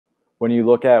when you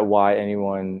look at why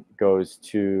anyone goes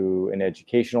to an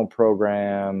educational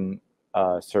program,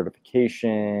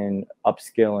 certification,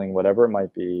 upskilling, whatever it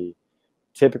might be,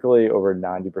 typically over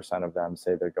 90% of them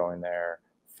say they're going there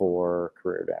for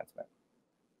career advancement.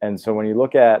 And so when you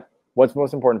look at what's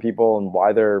most important to people and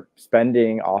why they're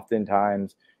spending,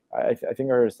 oftentimes, I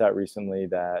think I heard a stat recently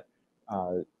that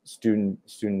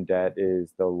student debt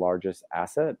is the largest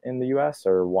asset in the US,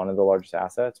 or one of the largest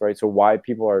assets, right? So why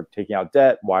people are taking out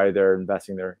debt, why they're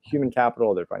investing their human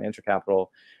capital, their financial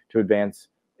capital to advance,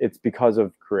 it's because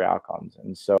of career outcomes.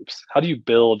 And so how do you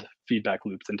build feedback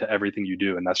loops into everything you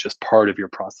do? And that's just part of your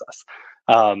process.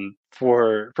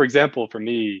 For example, for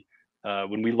me,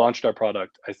 when we launched our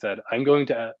product, I said, I'm going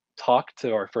to talk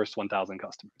to our first 1,000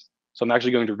 customers. So I'm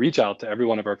actually going to reach out to every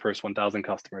one of our first 1,000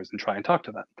 customers and try and talk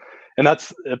to them. And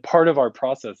that's a part of our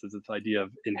process, is this idea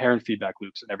of inherent feedback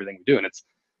loops in everything we do. And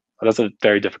that's a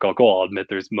very difficult goal. I'll admit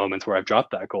there's moments where I've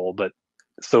dropped that goal, but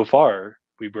so far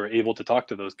we were able to talk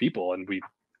to those people, and we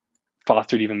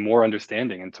fostered even more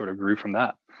understanding and sort of grew from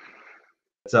that.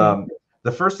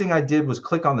 The first thing I did was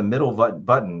click on the middle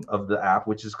button of the app,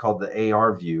 which is called the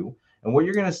AR view. And what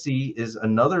you're going to see is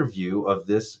another view of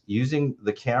this using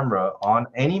the camera on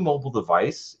any mobile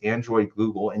device, Android,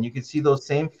 Google, and you can see those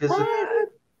same physical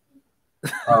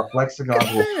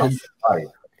flexagons will come to life.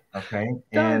 Okay,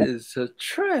 and that is a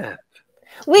trip.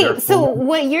 Wait, so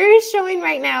what you're showing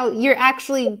right now, you're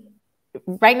actually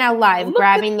right now live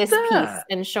grabbing this piece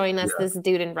and showing us this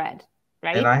dude in red,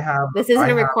 right? And this isn't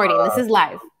a recording. This is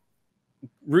live.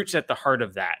 Roots at the heart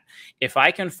of that. If I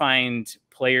can find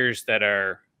players that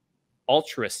are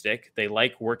altruistic, they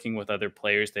like working with other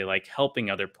players, they like helping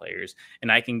other players, and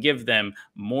I can give them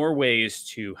more ways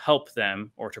to help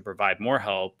them or to provide more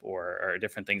help or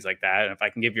different things like that. And if I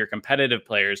can give your competitive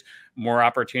players more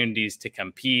opportunities to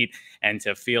compete and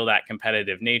to feel that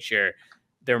competitive nature,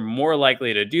 they're more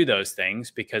likely to do those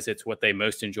things because it's what they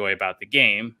most enjoy about the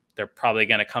game. They're probably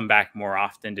going to come back more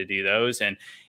often to do those. And